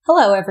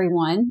Hello,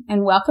 everyone,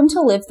 and welcome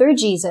to Live Through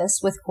Jesus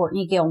with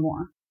Courtney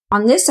Gilmore.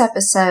 On this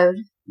episode,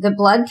 the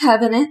blood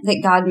covenant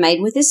that God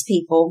made with His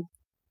people,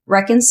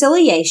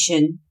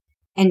 reconciliation,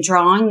 and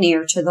drawing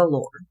near to the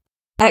Lord.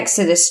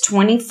 Exodus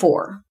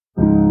 24.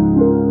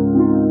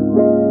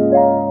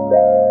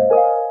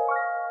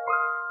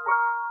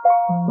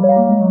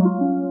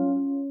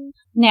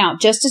 Now,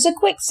 just as a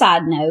quick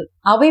side note,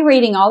 I'll be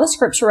reading all the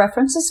scripture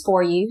references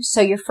for you,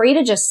 so you're free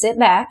to just sit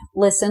back,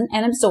 listen,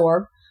 and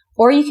absorb,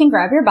 or you can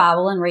grab your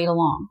Bible and read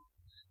along.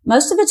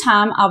 Most of the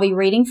time, I'll be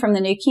reading from the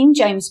New King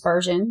James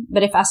Version,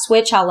 but if I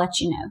switch, I'll let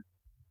you know.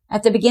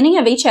 At the beginning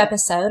of each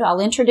episode,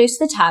 I'll introduce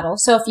the title,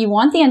 so if you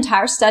want the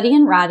entire study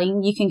in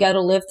writing, you can go to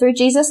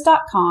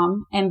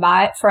livethroughjesus.com and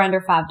buy it for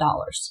under $5.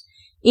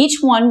 Each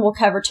one will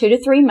cover 2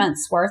 to 3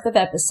 months worth of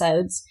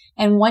episodes,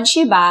 and once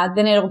you buy,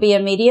 then it'll be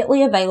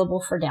immediately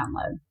available for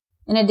download.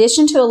 In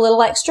addition to a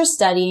little extra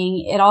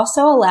studying, it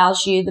also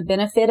allows you the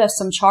benefit of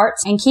some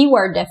charts and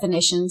keyword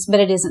definitions,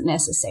 but it isn't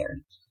necessary.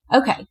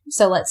 Okay,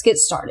 so let's get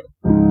started.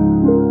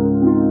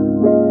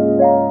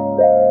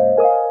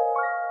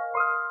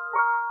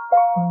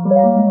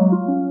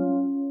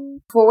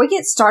 Before we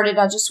get started,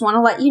 I just want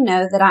to let you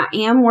know that I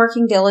am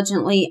working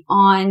diligently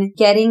on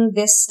getting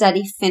this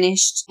study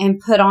finished and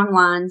put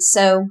online.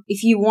 So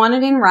if you want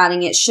it in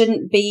writing, it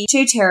shouldn't be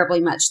too terribly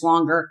much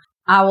longer.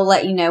 I will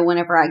let you know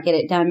whenever I get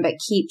it done, but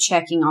keep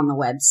checking on the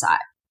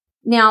website.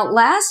 Now,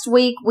 last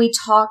week we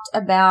talked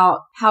about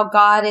how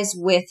God is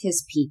with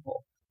His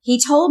people. He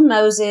told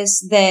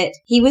Moses that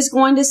He was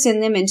going to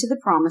send them into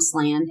the promised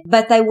land,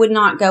 but they would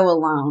not go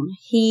alone.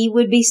 He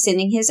would be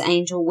sending His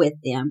angel with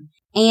them.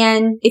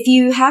 And if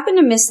you happen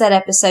to miss that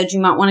episode, you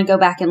might want to go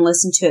back and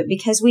listen to it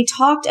because we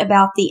talked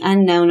about the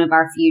unknown of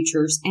our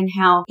futures and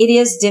how it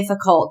is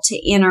difficult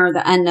to enter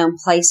the unknown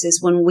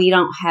places when we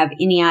don't have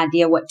any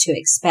idea what to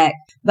expect.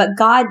 But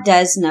God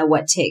does know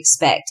what to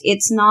expect.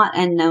 It's not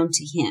unknown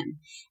to Him.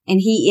 And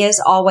He is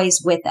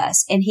always with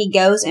us. And He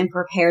goes and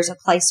prepares a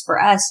place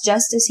for us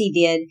just as He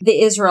did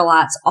the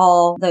Israelites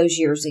all those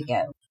years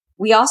ago.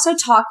 We also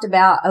talked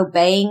about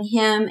obeying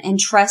Him and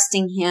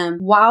trusting Him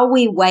while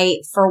we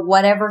wait for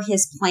whatever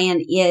His plan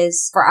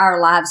is for our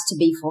lives to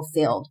be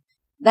fulfilled.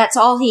 That's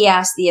all He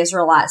asked the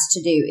Israelites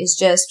to do is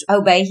just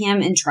obey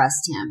Him and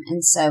trust Him.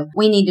 And so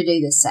we need to do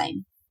the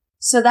same.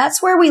 So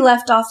that's where we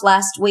left off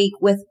last week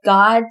with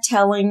God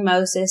telling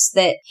Moses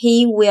that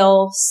He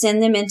will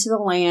send them into the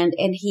land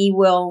and He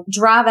will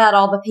drive out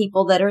all the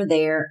people that are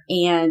there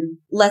and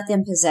let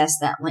them possess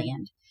that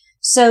land.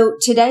 So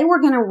today we're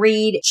going to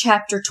read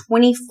chapter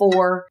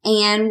 24,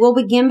 and we'll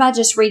begin by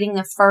just reading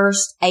the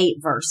first 8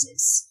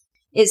 verses.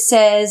 It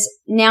says,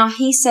 "Now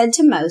He said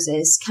to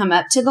Moses, 'Come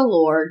up to the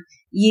Lord,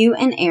 you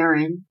and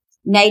Aaron,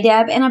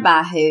 Nadab and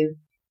Abihu,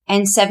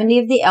 and 70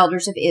 of the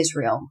elders of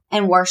Israel,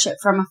 and worship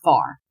from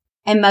afar.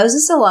 And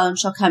Moses alone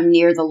shall come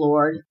near the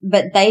Lord,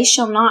 but they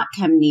shall not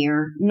come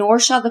near, nor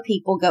shall the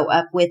people go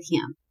up with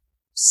him.'"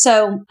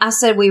 So I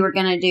said we were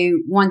going to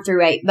do 1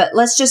 through 8, but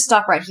let's just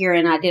stop right here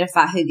and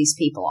identify who these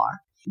people are.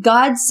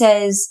 God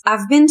says,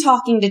 "I've been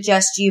talking to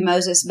just you,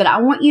 Moses, but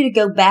I want you to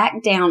go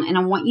back down and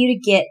I want you to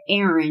get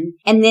Aaron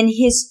and then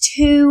his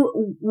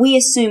 2, we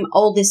assume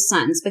oldest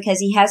sons because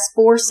he has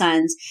 4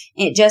 sons.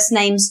 It just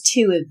names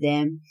 2 of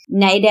them,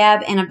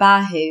 Nadab and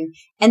Abihu,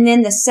 and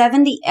then the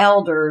 70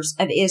 elders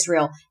of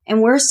Israel.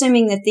 And we're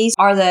assuming that these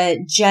are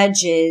the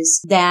judges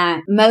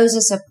that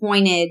Moses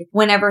appointed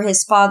whenever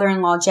his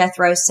father-in-law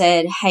Jethro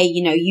said, "Hey,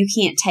 you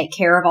can't take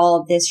care of all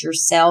of this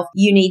yourself.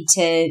 You need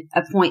to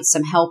appoint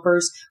some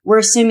helpers." We're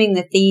assuming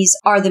that these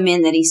are the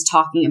men that he's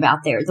talking about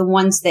there, the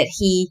ones that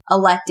he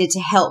elected to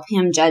help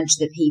him judge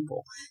the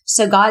people.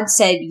 So God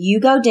said, "You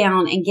go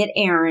down and get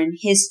Aaron,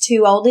 his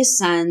 2 oldest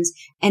sons,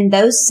 and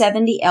those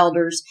 70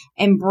 elders,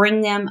 and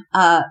bring them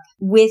up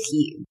with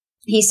you."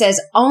 He says,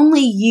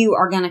 "Only you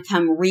are going to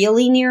come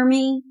really near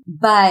me,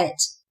 but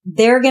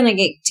they're going to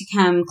get to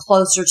come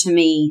closer to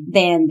me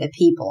than the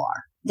people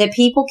are." The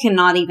people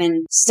cannot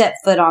even step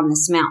foot on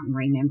this mountain,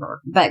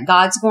 remember. But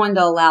God's going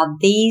to allow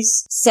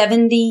these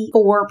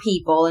 74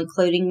 people,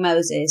 including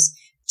Moses,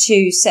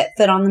 to set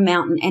foot on the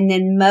mountain. And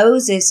then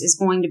Moses is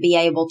going to be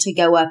able to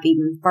go up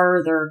even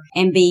further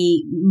and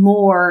be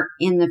more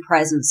in the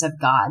presence of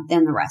God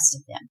than the rest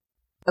of them.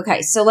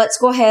 Okay, so let's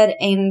go ahead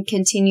and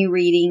continue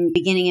reading,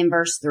 beginning in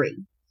verse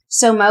 3.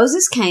 "So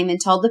Moses came and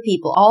told the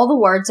people all the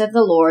words of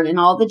the Lord and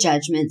all the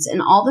judgments,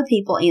 and all the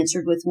people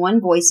answered with one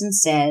voice and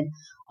said,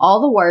 'All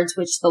the words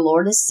which the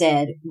Lord has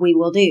said, we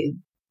will do.'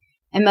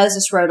 And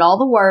Moses wrote all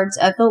the words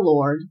of the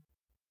Lord,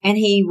 and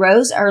he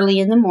rose early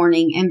in the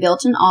morning and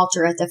built an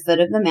altar at the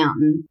foot of the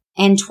mountain,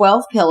 and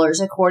 12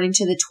 pillars according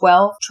to the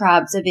 12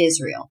 tribes of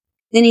Israel.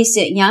 Then he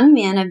sent young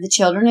men of the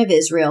children of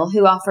Israel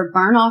who offered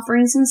burnt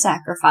offerings and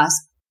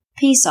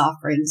peace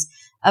offerings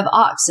of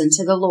oxen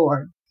to the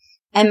Lord.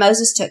 And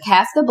Moses took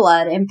half the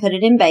blood and put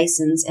it in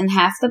basins, and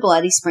half the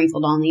blood he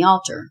sprinkled on the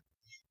altar.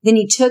 Then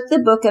he took the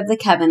book of the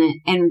covenant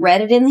and read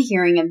it in the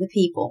hearing of the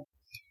people.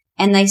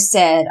 And they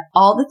said,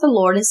 'All that the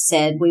Lord has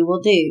said we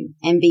will do,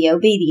 and be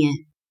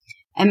obedient.'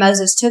 And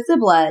Moses took the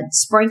blood,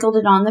 sprinkled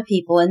it on the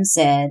people, and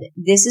said,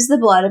 "This is the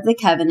blood of the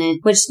covenant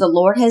which the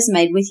Lord has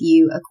made with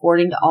you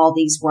according to all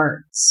these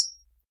words."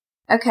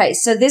 Okay,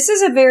 so this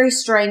is a very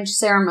strange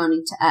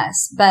ceremony to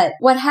us, but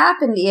what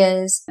happened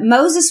is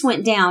Moses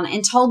went down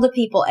and told the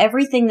people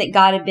everything that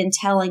God had been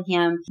telling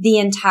him the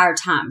entire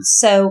time.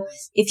 So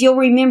if you'll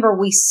remember,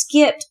 we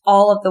skipped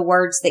all of the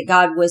words that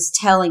God was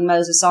telling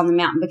Moses on the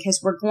mountain because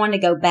we're going to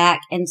go back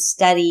and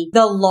study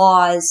the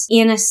laws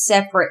in a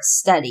separate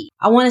study.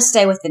 I want to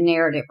stay with the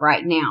narrative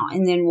right now,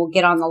 and then we'll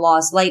get on the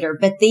laws later.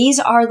 But these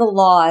are the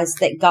laws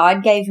that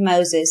God gave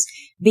Moses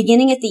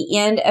beginning at the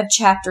end of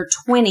chapter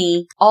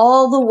 20,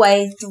 all the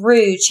way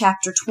through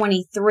chapter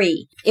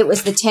 23. It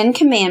was the 10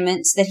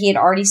 Commandments that he had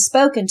already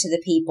spoken to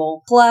the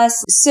people,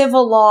 plus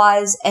civil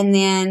laws and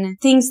then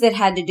things that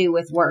had to do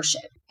with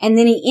worship. And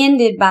then he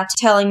ended by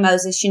telling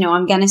Moses,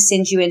 I'm going to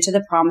send you into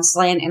the promised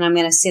land and I'm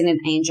going to send an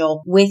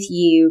angel with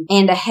you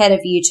and ahead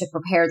of you to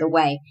prepare the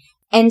way.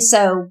 And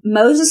so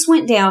Moses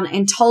went down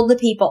and told the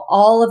people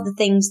all of the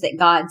things that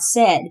God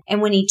said.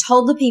 And when he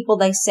told the people,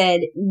 they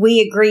said, "We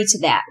agree to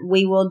that.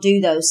 We will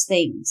do those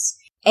things."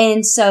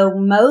 And so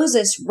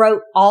Moses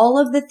wrote all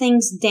of the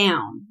things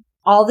down,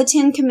 all the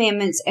 10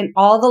 Commandments and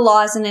all the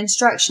laws and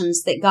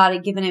instructions that God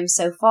had given him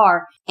so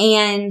far.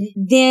 And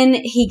then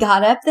he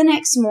got up the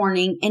next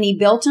morning and he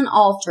built an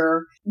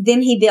altar.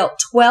 Then he built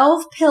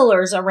 12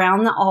 pillars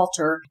around the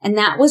altar, and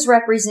that was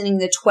representing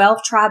the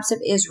 12 tribes of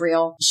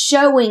Israel,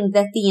 showing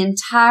that the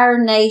entire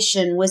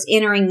nation was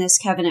entering this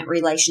covenant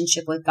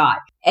relationship with God.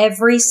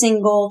 Every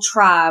single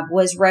tribe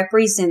was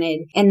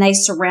represented, and they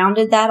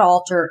surrounded that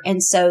altar.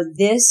 And so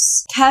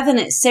this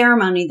covenant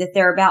ceremony that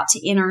they're about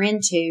to enter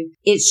into,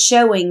 it's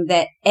showing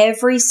that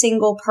every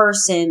single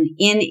person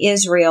in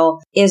Israel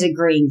is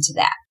agreeing to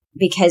that,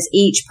 because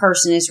each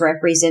person is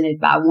represented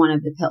by one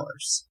of the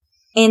pillars.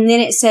 And then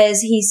it says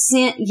he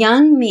sent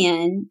young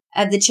men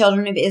of the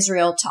children of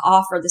Israel to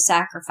offer the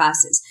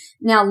sacrifices.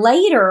 Now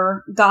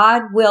later,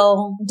 God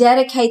will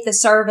dedicate the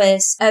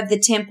service of the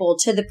temple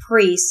to the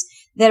priests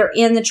that are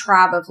in the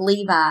tribe of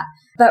Levi.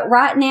 But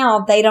right now,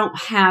 they don't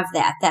have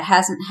that. That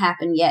hasn't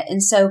happened yet.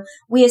 And so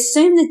we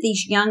assume that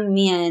these young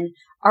men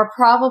are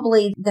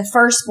probably the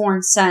firstborn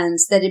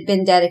sons that had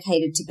been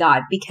dedicated to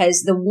God,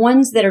 because the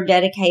ones that are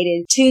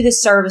dedicated to the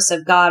service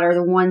of God are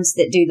the ones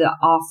that do the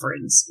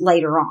offerings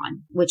later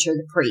on, which are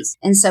the priests.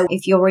 And so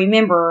if you'll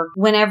remember,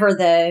 whenever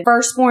the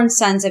firstborn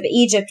sons of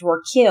Egypt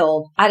were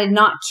killed, I did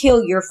not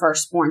kill your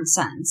firstborn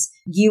sons.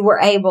 You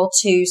were able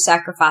to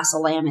sacrifice a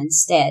lamb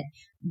instead.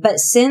 But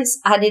since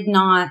I did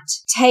not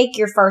take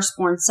your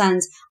firstborn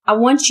sons, I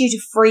want you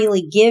to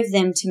freely give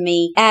them to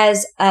me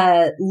as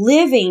a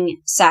living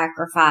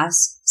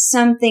sacrifice,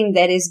 something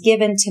that is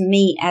given to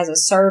me as a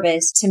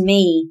service to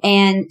me.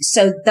 And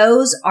so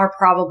those are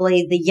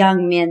probably the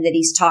young men that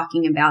he's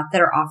talking about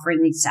that are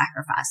offering these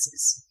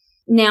sacrifices.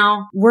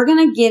 Now, we're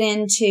going to get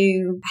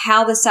into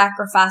how the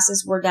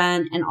sacrifices were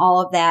done and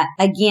all of that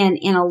again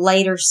in a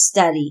later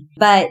study.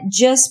 But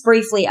just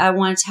briefly, I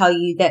want to tell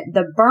you that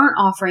the burnt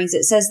offerings,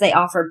 it says they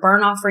offered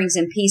burnt offerings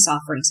and peace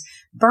offerings.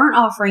 Burnt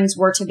offerings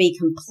were to be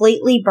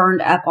completely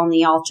burned up on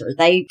the altar.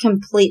 They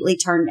completely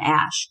turned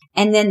ash.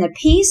 And then the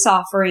peace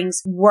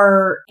offerings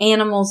were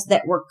animals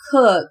that were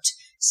cooked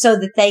so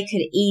that they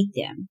could eat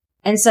them.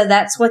 And so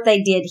that's what they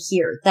did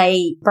here.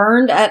 They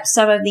burned up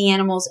some of the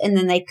animals and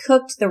then they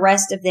cooked the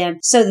rest of them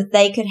so that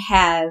they could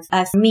have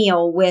a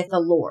meal with the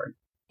Lord.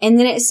 And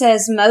then it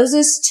says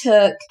Moses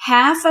took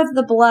half of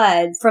the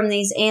blood from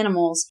these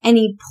animals and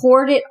he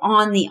poured it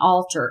on the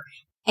altar.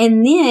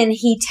 And then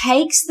he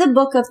takes the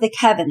book of the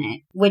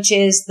covenant, which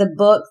is the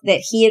book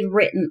that he had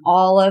written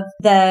all of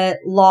the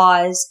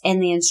laws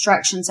and the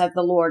instructions of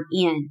the Lord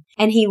in,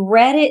 and he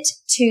read it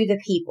to the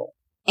people.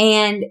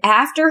 And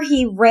after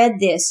he read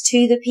this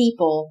to the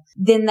people,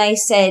 then they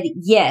said,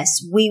 "Yes,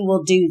 we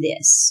will do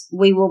this.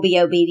 We will be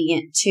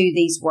obedient to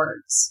these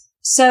words."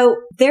 So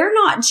they're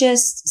not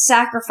just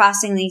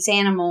sacrificing these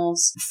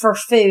animals for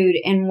food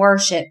and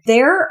worship.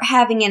 They're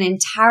having an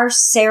entire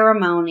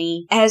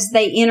ceremony as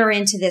they enter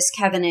into this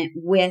covenant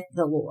with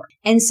the Lord.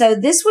 And so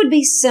this would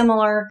be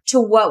similar to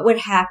what would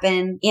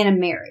happen in a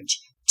marriage.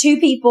 Two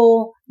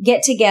people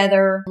get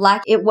together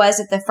like it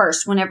was at the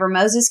first, whenever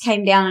Moses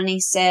came down and he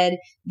said,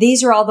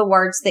 "These are all the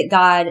words that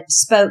God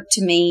spoke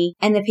to me."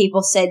 And the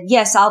people said,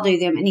 "Yes, I'll do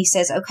them." And he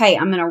says, "Okay,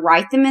 I'm going to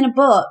write them in a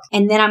book,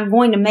 and then I'm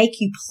going to make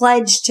you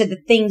pledge to the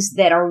things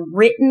that are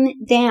written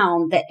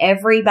down that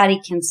everybody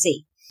can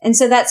see." And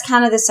so that's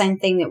kind of the same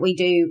thing that we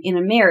do in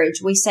a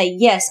marriage. We say,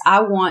 "Yes,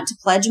 I want to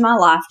pledge my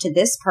life to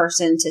this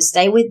person, to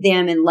stay with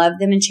them and love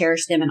them and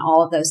cherish them," and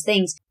all of those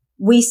things.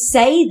 We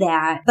say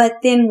that, but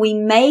then we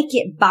make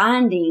it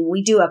binding.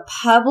 We do a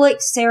public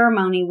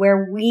ceremony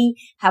where we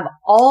have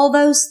all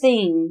those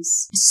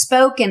things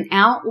spoken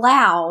out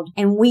loud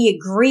and we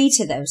agree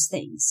to those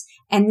things.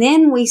 And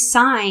then we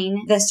sign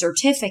the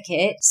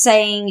certificate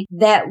saying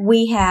that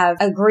we have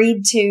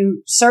agreed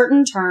to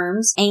certain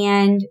terms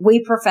and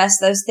we profess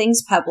those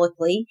things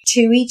publicly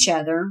to each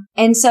other.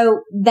 And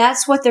so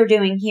that's what they're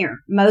doing here.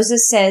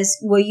 Moses says,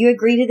 will you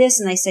agree to this?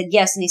 And they said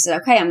yes. And he said,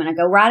 okay, I'm going to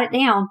go write it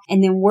down.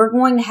 And then we're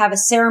going to have a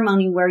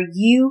ceremony where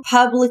you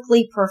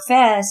publicly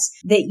profess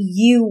that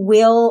you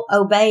will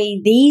obey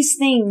these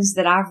things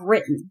that I've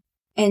written.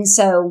 And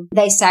so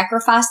they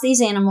sacrifice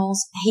these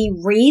animals. He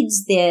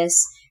reads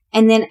this.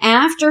 And then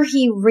after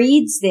he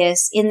reads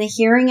this in the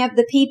hearing of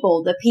the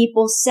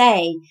people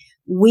say,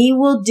 we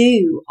will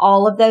do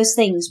all of those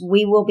things.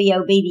 We will be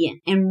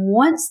obedient. And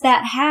once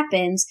that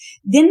happens,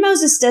 then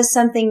Moses does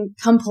something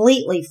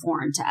completely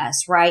foreign to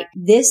us, right?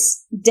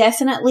 This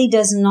definitely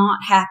does not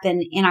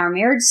happen in our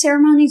marriage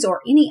ceremonies or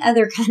any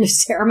other kind of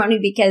ceremony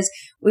because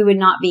we would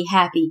not be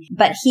happy.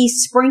 But he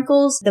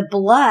sprinkles the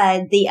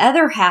blood, the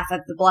other half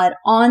of the blood,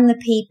 on the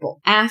people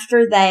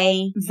after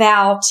they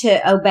vow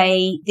to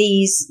obey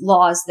these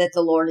laws that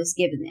the Lord has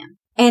given them.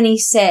 And he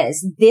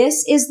says,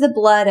 this is the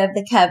blood of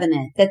the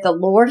covenant that the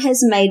Lord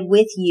has made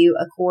with you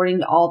according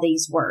to all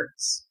these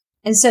words.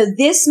 And so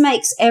this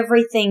makes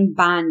everything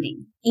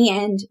binding.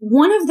 And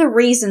one of the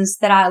reasons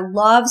that I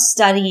love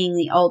studying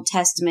the Old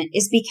Testament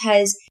is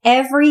because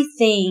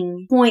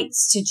everything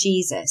points to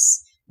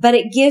Jesus, but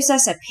it gives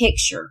us a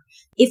picture.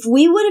 If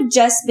we would have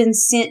just been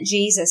sent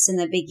Jesus in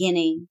the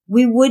beginning,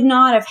 we would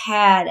not have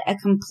had a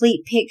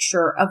complete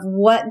picture of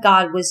what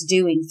God was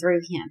doing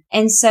through him.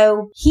 And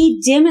so he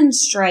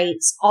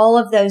demonstrates all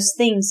of those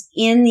things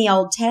in the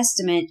Old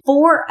Testament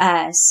for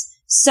us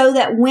so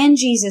that when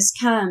Jesus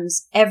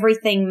comes,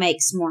 everything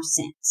makes more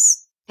sense.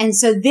 And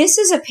so this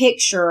is a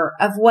picture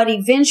of what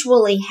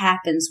eventually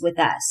happens with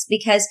us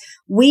because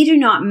we do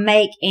not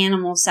make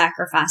animal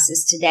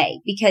sacrifices today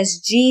because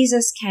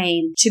Jesus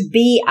came to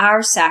be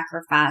our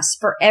sacrifice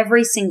for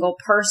every single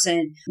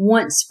person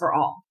once for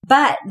all.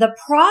 But the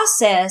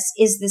process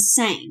is the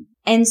same.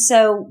 And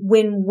so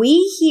when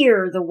we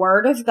hear the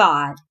word of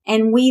God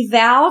and we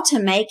vow to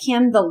make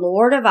him the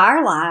Lord of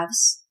our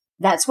lives,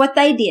 that's what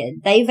they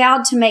did. They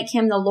vowed to make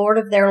him the Lord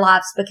of their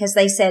lives because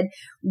they said,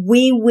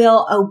 we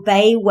will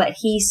obey what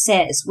he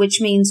says, which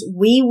means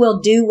we will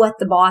do what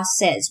the boss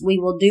says. We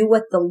will do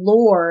what the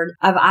Lord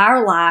of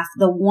our life,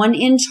 the one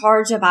in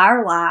charge of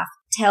our life,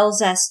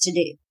 tells us to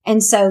do.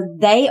 And so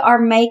they are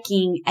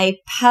making a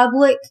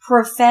public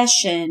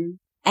profession,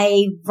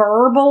 a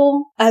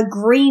verbal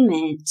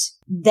agreement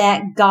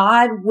that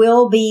God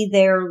will be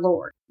their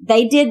Lord.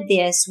 They did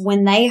this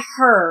when they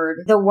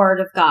heard the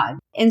word of God.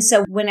 And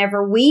so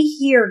whenever we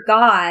hear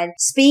God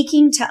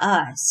speaking to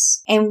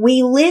us and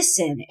we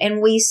listen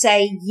and we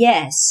say,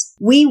 yes,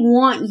 we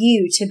want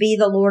you to be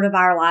the Lord of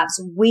our lives.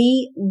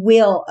 We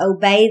will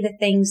obey the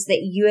things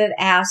that you have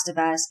asked of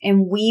us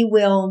and we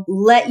will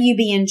let you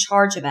be in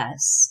charge of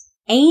us.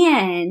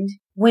 And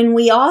when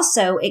we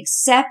also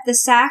accept the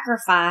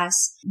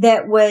sacrifice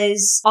that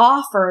was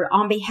offered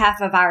on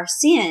behalf of our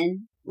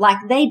sin, like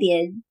they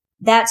did,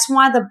 that's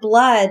why the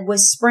blood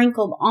was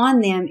sprinkled on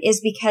them, is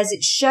because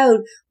it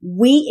showed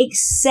we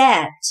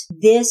accept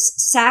this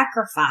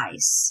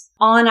sacrifice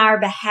on our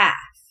behalf.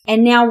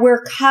 And now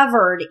we're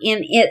covered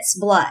in its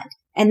blood.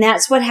 And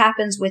that's what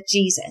happens with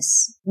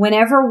Jesus.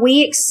 Whenever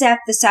we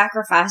accept the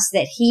sacrifice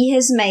that he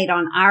has made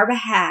on our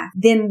behalf,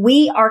 then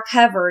we are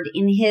covered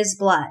in his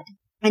blood.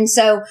 And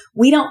so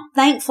we don't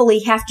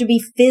thankfully have to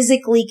be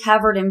physically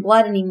covered in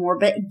blood anymore.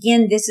 But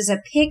again, this is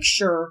a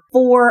picture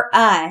for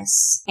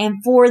us and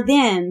for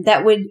them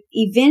that would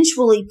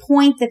eventually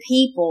point the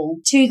people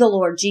to the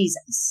Lord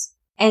Jesus.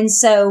 And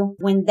so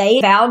when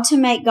they vowed to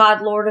make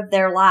God Lord of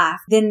their life,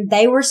 then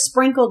they were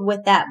sprinkled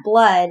with that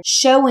blood,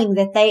 showing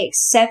that they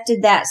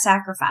accepted that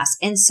sacrifice.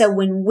 And so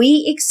when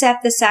we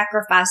accept the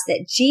sacrifice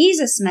that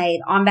Jesus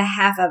made on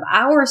behalf of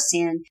our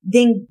sin,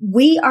 then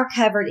we are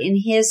covered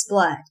in his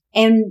blood.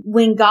 And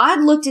when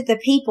God looked at the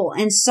people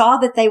and saw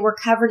that they were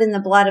covered in the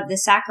blood of the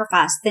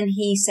sacrifice, then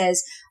he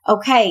says,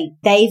 okay,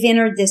 they've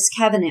entered this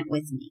covenant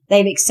with me.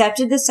 They've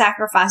accepted the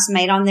sacrifice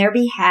made on their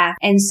behalf.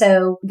 And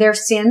so their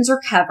sins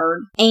are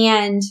covered.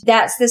 And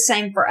that's the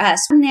same for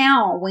us.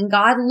 Now, when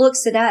God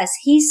looks at us,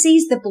 he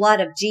sees the blood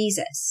of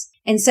Jesus.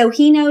 And so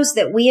he knows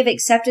that we have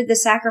accepted the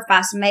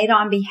sacrifice made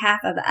on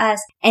behalf of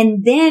us.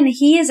 And then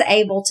he is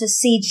able to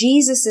see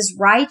Jesus'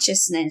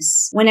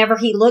 righteousness whenever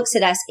he looks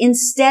at us,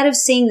 instead of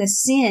seeing the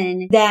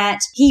sin that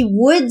he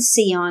would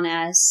see on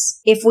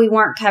us if we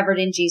weren't covered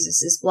in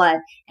Jesus' blood.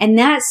 And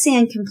that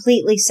sin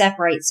completely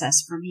separates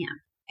us from him.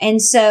 And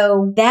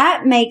so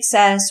that makes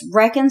us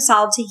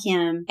reconciled to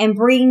him and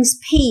brings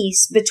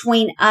peace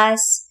between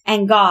us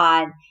and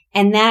God.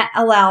 And that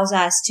allows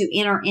us to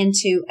enter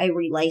into a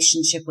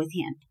relationship with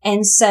him.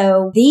 And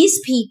so these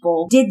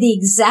people did the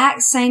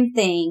exact same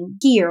thing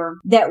here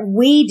that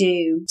we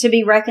do to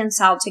be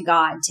reconciled to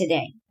God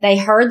today. They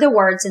heard the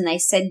words and they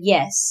said,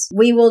 yes,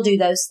 we will do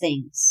those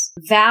things,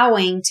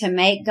 vowing to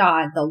make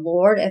God the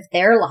Lord of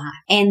their life.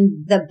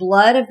 And the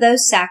blood of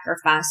those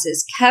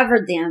sacrifices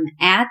covered them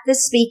at the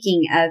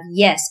speaking of,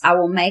 yes, I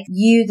will make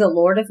you the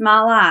Lord of my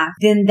life.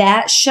 Then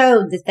that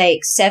showed that they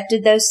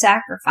accepted those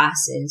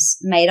sacrifices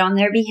made on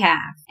their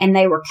behalf, and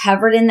they were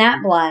covered in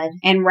that blood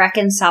and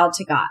reconciled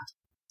to God.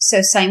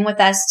 So same with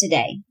us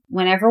today.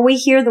 Whenever we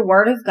hear the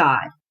word of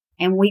God,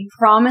 and we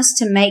promise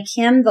to make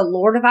him the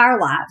Lord of our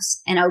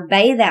lives and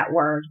obey that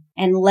word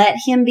and let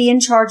him be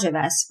in charge of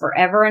us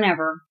forever and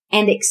ever,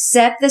 and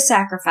accept the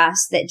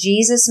sacrifice that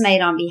Jesus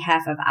made on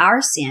behalf of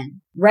our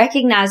sin,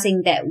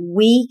 recognizing that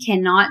we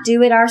cannot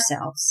do it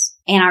ourselves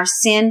and our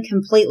sin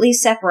completely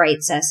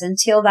separates us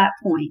until that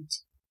point,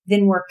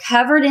 then we're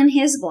covered in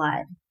his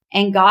blood,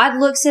 and God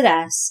looks at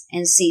us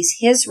and sees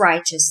his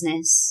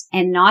righteousness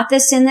and not the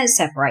sin that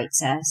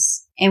separates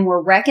us, and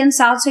we're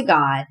reconciled to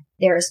God.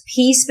 There is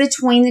peace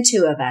between the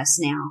two of us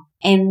now,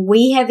 and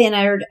we have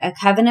entered a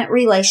covenant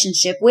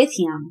relationship with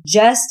him,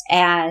 just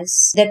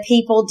as the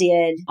people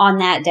did on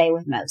that day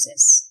with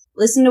Moses.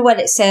 Listen to what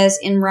it says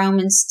in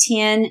Romans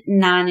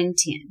 10:9 and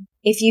 10.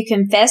 If you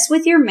confess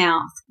with your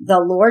mouth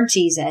the Lord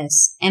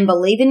Jesus and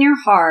believe in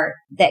your heart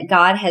that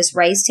God has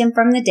raised him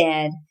from the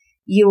dead,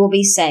 you will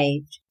be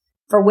saved.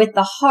 For with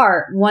the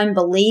heart one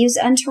believes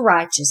unto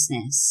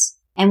righteousness,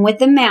 and with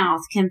the mouth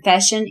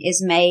confession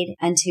is made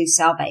unto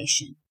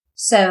salvation.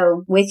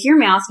 So with your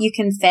mouth, you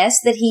confess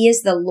that he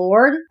is the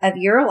Lord of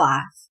your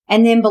life,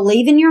 and then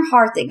believe in your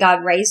heart that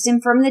God raised him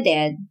from the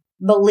dead.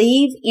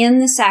 Believe in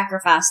the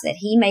sacrifice that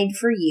he made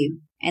for you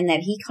and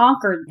that he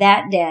conquered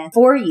that death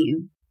for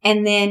you,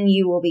 and then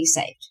you will be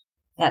saved.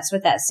 That's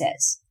what that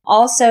says.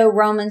 Also,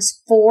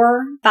 Romans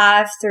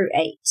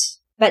 4:5-8.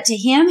 But to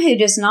him who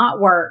does not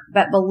work,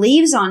 but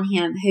believes on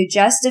him who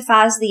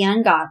justifies the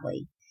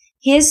ungodly,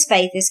 his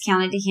faith is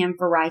counted to him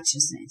for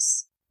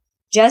righteousness.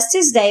 Just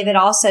as David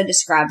also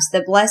describes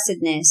the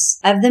blessedness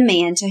of the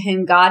man to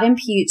whom God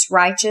imputes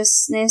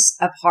righteousness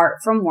apart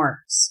from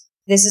works.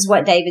 This is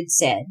what David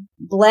said.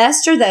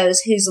 Blessed are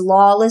those whose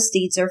lawless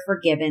deeds are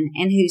forgiven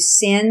and whose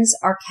sins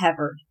are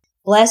covered.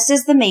 Blessed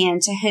is the man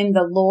to whom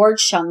the Lord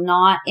shall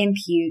not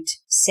impute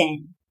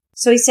sin.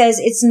 So he says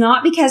it's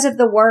not because of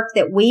the work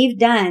that we've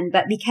done,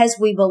 but because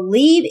we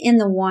believe in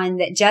the one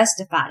that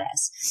justified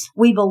us.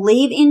 We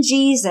believe in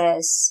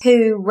Jesus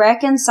who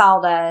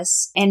reconciled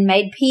us and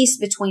made peace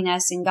between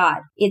us and God.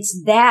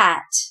 It's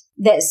that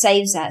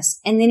saves us.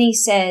 And then he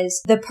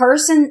says the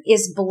person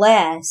is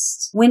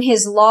blessed when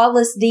his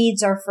lawless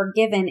deeds are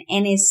forgiven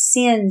and his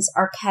sins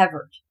are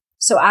covered.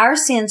 So our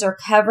sins are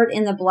covered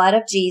in the blood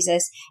of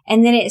Jesus.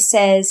 And then it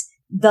says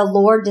the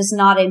Lord does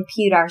not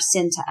impute our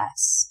sin to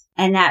us.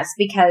 And that's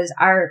because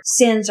our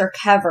sins are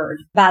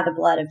covered by the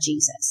blood of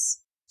Jesus.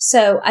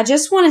 So I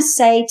just want to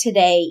say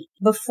today,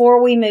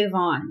 before we move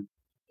on,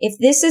 if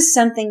this is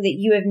something that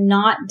you have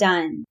not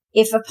done,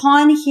 if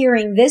upon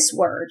hearing this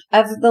word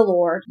of the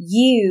Lord,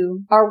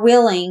 you are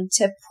willing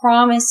to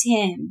promise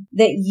him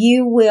that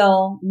you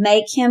will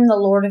make him the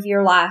Lord of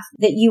your life,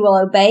 that you will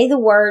obey the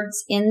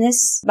words in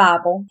this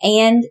Bible,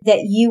 and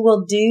that you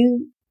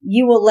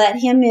will let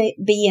him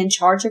be in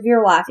charge of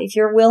your life, if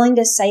you're willing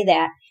to say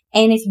that,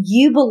 and if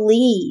you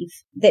believe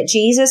that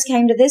Jesus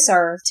came to this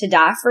earth to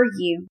die for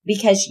you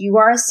because you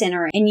are a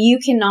sinner and you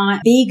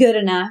cannot be good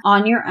enough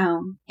on your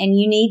own and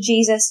you need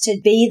Jesus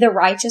to be the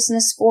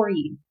righteousness for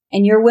you,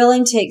 and you're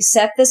willing to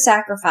accept the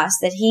sacrifice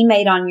that he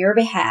made on your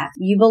behalf,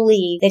 you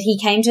believe that he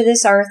came to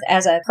this earth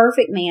as a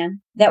perfect man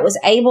that was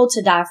able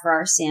to die for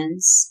our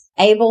sins,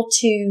 able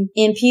to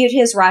impute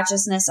his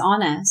righteousness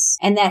on us,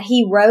 and that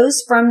he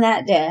rose from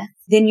that death,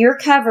 then you're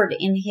covered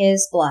in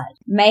his blood.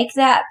 Make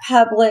that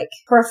public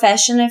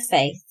profession of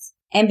faith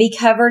and be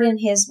covered in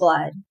his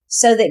blood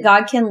so that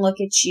God can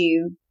look at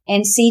you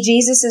and see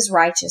Jesus'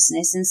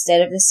 righteousness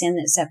instead of the sin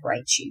that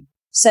separates you,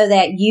 so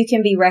that you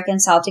can be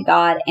reconciled to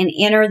God and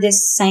enter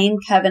this same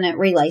covenant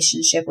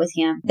relationship with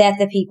him that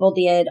the people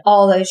did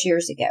all those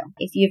years ago.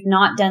 If you've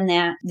not done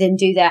that, then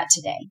do that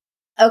today.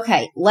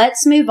 Okay,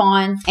 let's move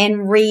on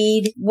and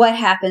read what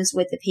happens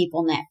with the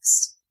people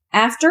next.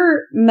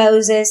 After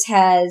Moses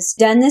has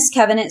done this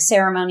covenant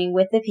ceremony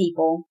with the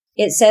people,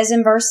 it says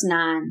in verse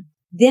 9,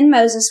 Then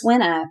Moses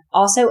went up,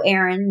 also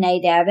Aaron,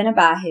 Nadab, and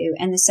Abihu,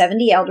 and the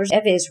 70 elders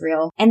of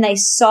Israel, and they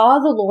saw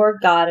the Lord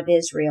God of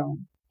Israel.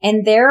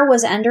 And there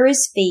was under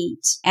his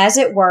feet, as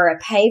it were, a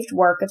paved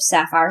work of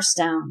sapphire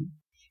stone,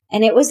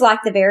 and it was like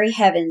the very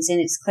heavens in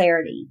its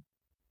clarity.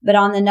 But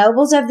on the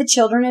nobles of the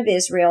children of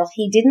Israel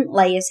he didn't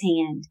lay his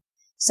hand.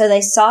 So they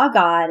saw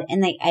God,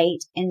 and they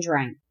ate and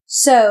drank.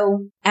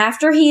 So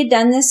after he had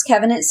done this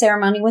covenant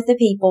ceremony with the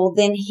people,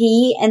 then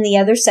he and the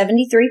other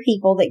 73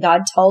 people that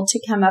God told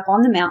to come up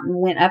on the mountain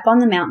went up on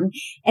the mountain.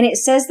 And it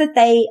says that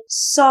they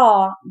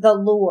saw the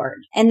Lord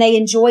and they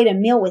enjoyed a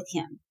meal with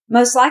him.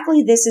 Most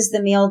likely this is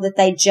the meal that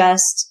they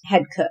just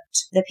had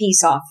cooked, the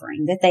peace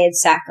offering that they had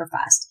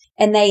sacrificed.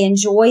 And they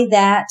enjoy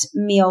that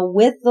meal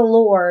with the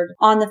Lord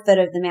on the foot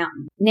of the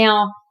mountain.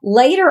 Now,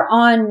 later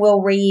on,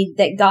 we'll read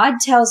that God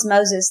tells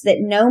Moses that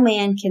no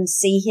man can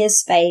see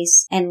his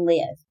face and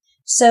live.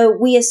 So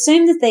we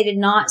assume that they did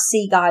not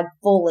see God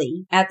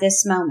fully at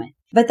this moment,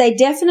 but they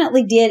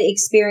definitely did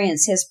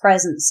experience his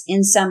presence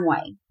in some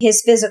way,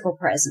 his physical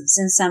presence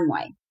in some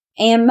way.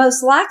 And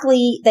most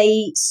likely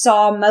they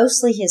saw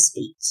mostly his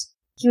feet.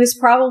 He was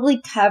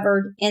probably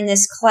covered in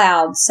this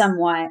cloud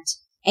somewhat,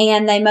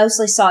 and they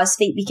mostly saw his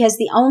feet because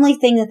the only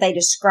thing that they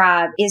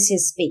describe is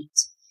his feet.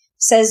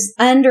 It says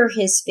under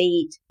his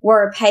feet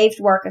were a paved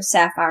work of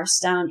sapphire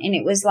stone, and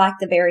it was like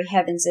the very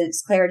heavens in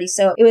its clarity.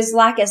 So it was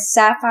like a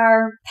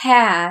sapphire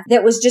path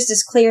that was just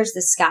as clear as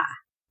the sky.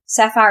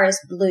 Sapphire is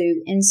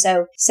blue, and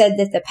so said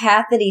that the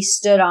path that he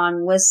stood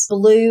on was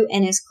blue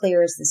and as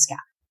clear as the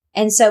sky.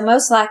 And so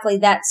most likely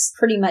that's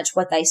pretty much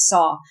what they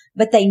saw.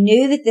 But they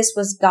knew that this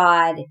was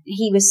God.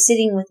 He was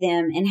sitting with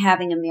them and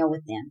having a meal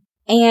with them.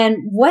 And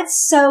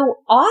what's so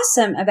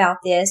awesome about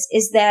this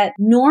is that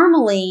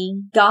normally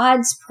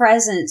God's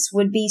presence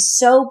would be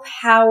so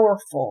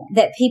powerful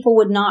that people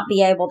would not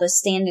be able to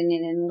stand in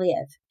it and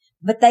live.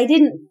 But they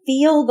didn't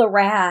feel the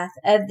wrath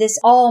of this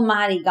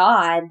almighty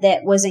God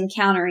that was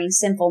encountering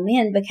sinful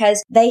men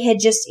because they had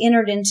just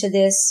entered into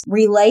this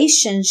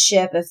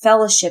relationship of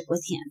fellowship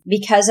with him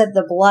because of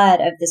the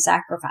blood of the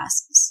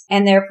sacrifices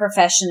and their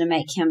profession to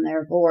make him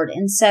their Lord.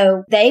 And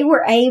so they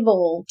were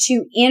able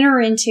to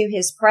enter into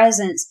his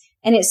presence.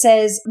 And it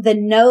says the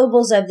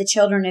nobles of the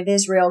children of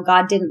Israel,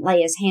 God didn't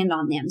lay his hand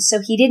on them. So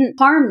he didn't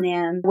harm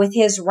them with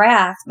his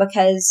wrath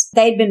because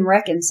they'd been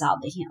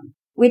reconciled to him,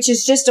 which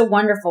is just a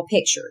wonderful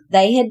picture.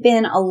 They had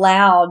been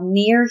allowed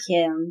near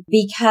him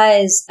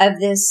because of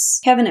this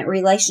covenant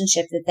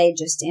relationship that they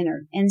just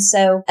entered. And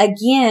so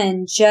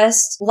again,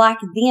 just like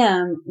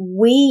them,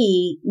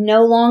 we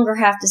no longer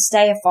have to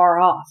stay afar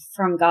off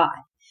from God.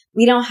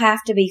 We don't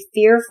have to be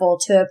fearful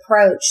to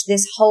approach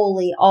this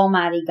holy,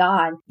 almighty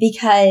God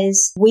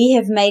because we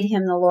have made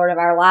him the Lord of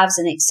our lives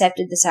and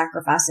accepted the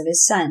sacrifice of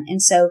his son.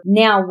 And so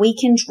now we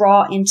can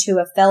draw into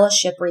a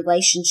fellowship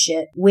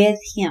relationship with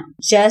him,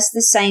 just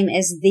the same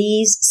as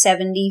these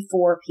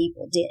 74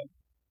 people did.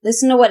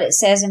 Listen to what it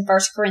says in 1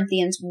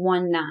 Corinthians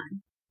 1:9.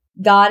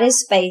 God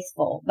is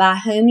faithful, by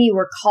whom you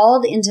were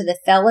called into the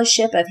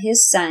fellowship of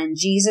his Son,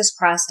 Jesus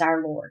Christ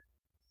our Lord.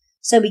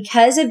 So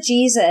because of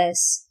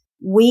Jesus,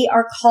 we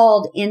are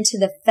called into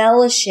the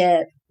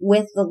fellowship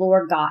with the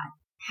Lord God.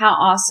 How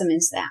awesome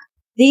is that?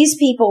 These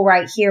people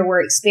right here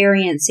were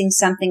experiencing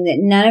something that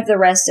none of the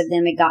rest of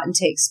them had gotten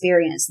to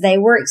experience. They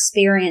were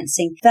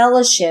experiencing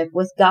fellowship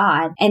with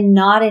God and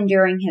not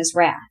enduring his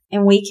wrath.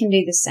 And we can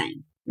do the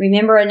same.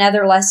 Remember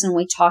another lesson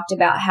we talked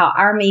about how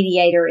our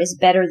mediator is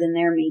better than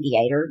their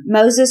mediator.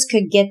 Moses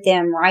could get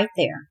them right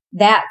there,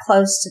 that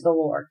close to the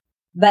Lord.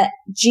 But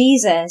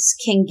Jesus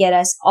can get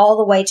us all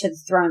the way to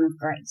the throne of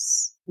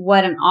grace.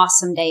 What an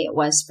awesome day it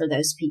was for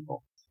those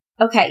people.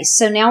 Okay,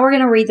 so now we're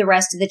going to read the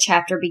rest of the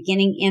chapter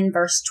beginning in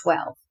verse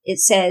 12. It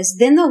says,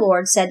 Then the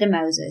Lord said to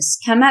Moses,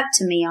 Come up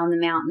to me on the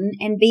mountain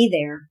and be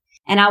there,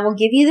 and I will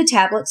give you the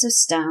tablets of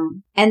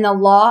stone and the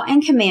law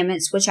and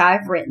commandments which I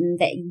have written,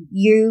 that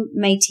you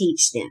may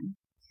teach them.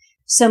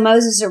 So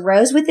Moses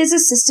arose with his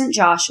assistant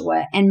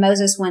Joshua, and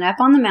Moses went up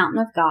on the mountain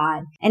of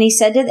God, and he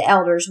said to the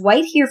elders,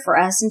 Wait here for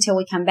us until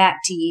we come back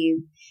to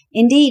you.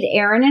 Indeed,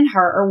 Aaron and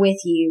Hur are with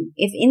you.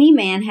 If any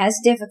man has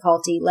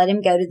difficulty, let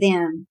him go to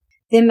them.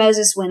 Then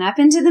Moses went up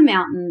into the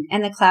mountain,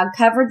 and the cloud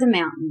covered the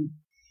mountain.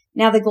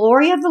 Now the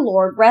glory of the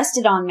Lord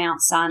rested on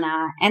Mount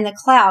Sinai, and the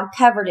cloud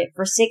covered it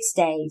for 6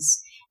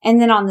 days. And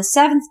then on the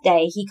 7th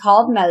day he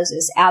called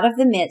Moses out of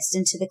the midst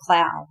into the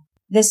cloud.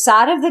 The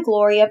sight of the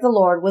glory of the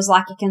Lord was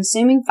like a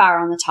consuming fire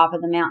on the top of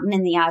the mountain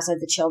in the eyes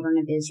of the children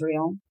of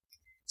Israel.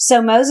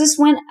 So Moses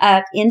went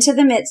up into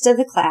the midst of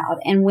the cloud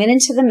and went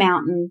into the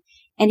mountain,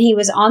 and he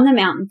was on the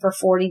mountain for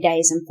 40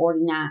 days and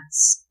 40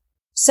 nights.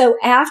 So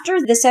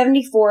after the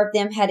 74 of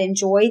them had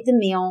enjoyed the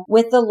meal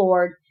with the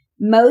Lord,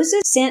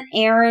 Moses sent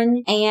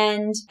Aaron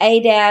and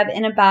Nadab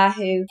and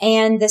Abihu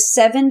and the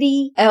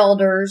 70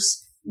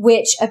 elders,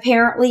 which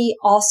apparently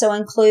also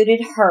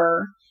included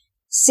Hur,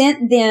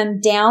 sent them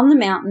down the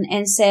mountain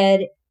and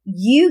said,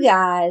 You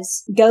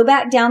guys go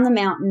back down the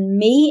mountain,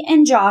 me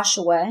and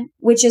Joshua,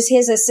 which is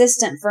his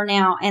assistant for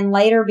now and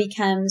later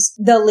becomes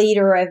the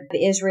leader of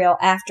Israel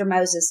after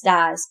Moses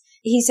dies.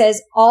 He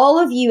says, all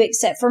of you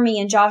except for me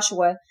and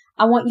Joshua,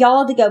 I want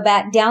y'all to go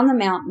back down the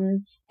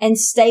mountain and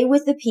stay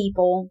with the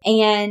people.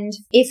 And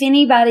if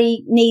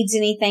anybody needs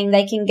anything,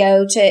 they can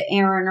go to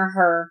Aaron or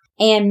Hur.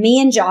 And me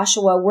and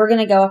Joshua, we're going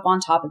to go up on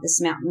top of this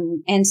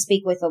mountain and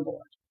speak with the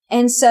Lord.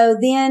 And so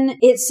then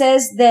it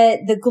says that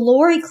the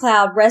glory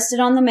cloud rested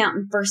on the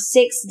mountain for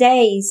 6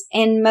 days,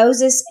 and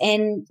Moses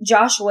and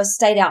Joshua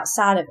stayed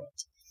outside of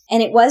it.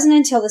 And it wasn't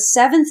until the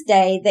 7th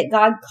day that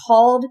God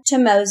called to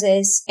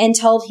Moses and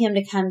told him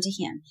to come to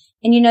him.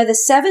 And the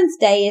seventh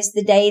day is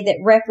the day that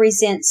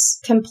represents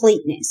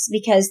completeness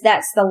because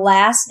that's the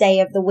last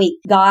day of the week.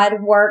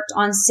 God worked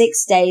on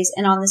 6 days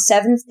and on the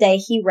seventh day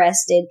he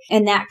rested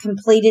and that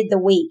completed the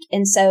week.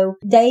 And so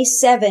day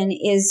 7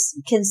 is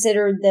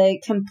considered the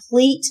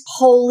complete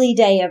holy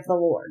day of the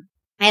Lord.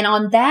 And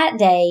on that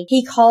day,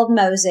 he called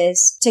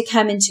Moses to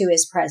come into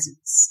his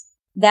presence.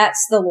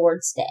 That's the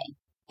Lord's day.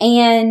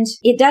 And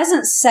it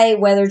doesn't say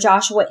whether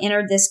Joshua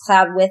entered this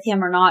cloud with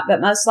him or not, but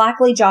most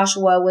likely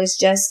Joshua was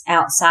just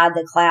outside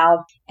the cloud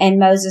and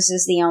Moses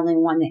is the only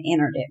one that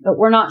entered it. But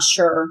we're not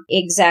sure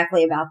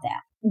exactly about that.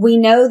 We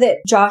know that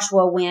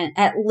Joshua went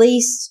at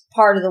least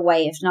part of the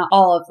way, if not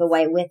all of the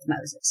way, with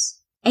Moses.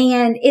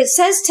 And it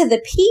says to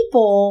the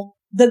people,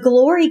 the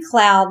glory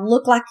cloud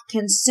looked like a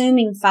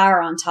consuming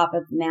fire on top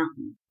of the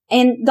mountain.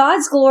 And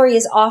God's glory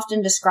is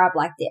often described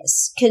like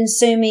this: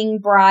 consuming,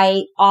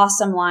 bright,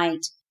 awesome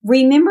light.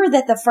 Remember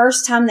that the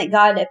first time that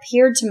God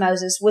appeared to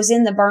Moses was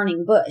in the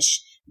burning bush,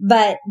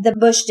 but the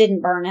bush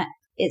didn't burn up.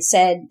 It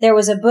said there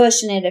was a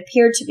bush and it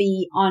appeared to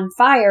be on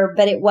fire,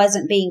 but it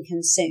wasn't being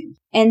consumed.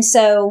 And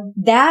so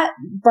that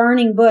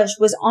burning bush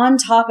was on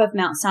top of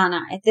Mount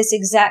Sinai at this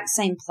exact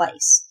same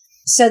place.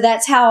 So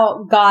that's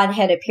how God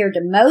had appeared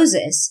to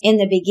Moses in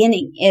the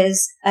beginning,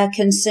 is a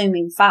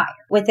consuming fire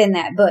within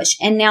that bush.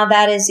 And now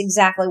that is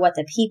exactly what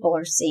the people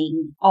are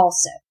seeing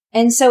also.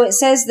 And so it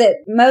says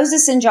that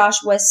Moses and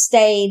Joshua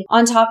stayed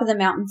on top of the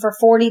mountain for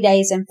 40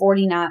 days and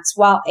 40 nights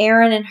while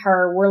Aaron and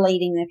Hur were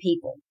leading the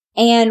people.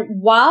 And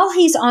while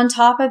he's on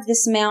top of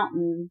this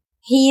mountain,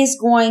 he is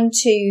going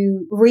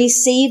to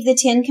receive the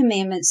 10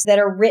 commandments that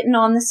are written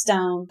on the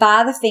stone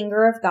by the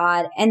finger of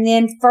God, and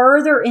then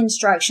further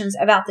instructions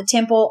about the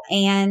temple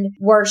and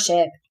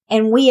worship.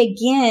 And we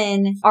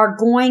again are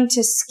going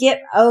to skip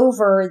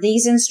over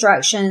these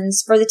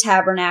instructions for the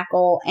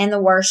tabernacle and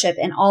the worship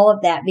and all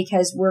of that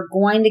because we're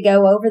going to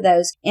go over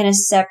those in a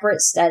separate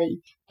study.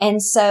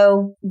 And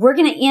so we're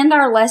going to end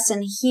our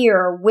lesson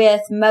here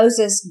with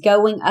Moses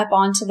going up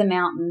onto the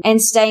mountain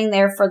and staying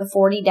there for the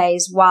 40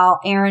 days while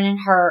Aaron and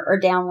Hur are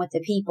down with the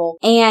people.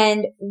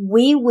 And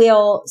we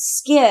will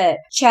skip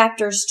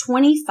chapters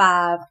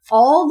 25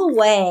 all the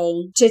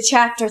way to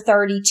chapter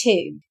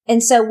 32.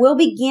 And so we'll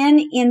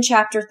begin in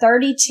chapter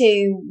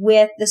 32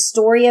 with the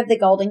story of the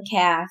golden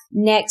calf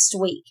next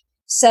week.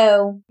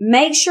 So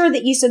make sure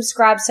that you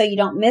subscribe so you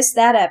don't miss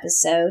that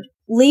episode.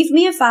 Leave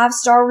me a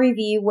 5-star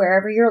review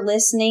wherever you're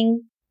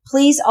listening.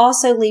 Please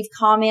also leave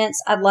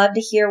comments. I'd love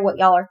to hear what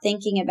y'all are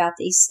thinking about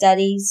these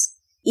studies.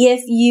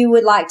 If you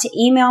would like to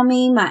email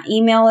me, my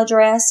email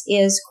address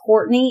is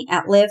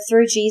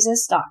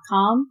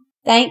Courtney@livethroughjesus.com.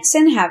 Thanks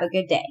and have a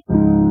good day.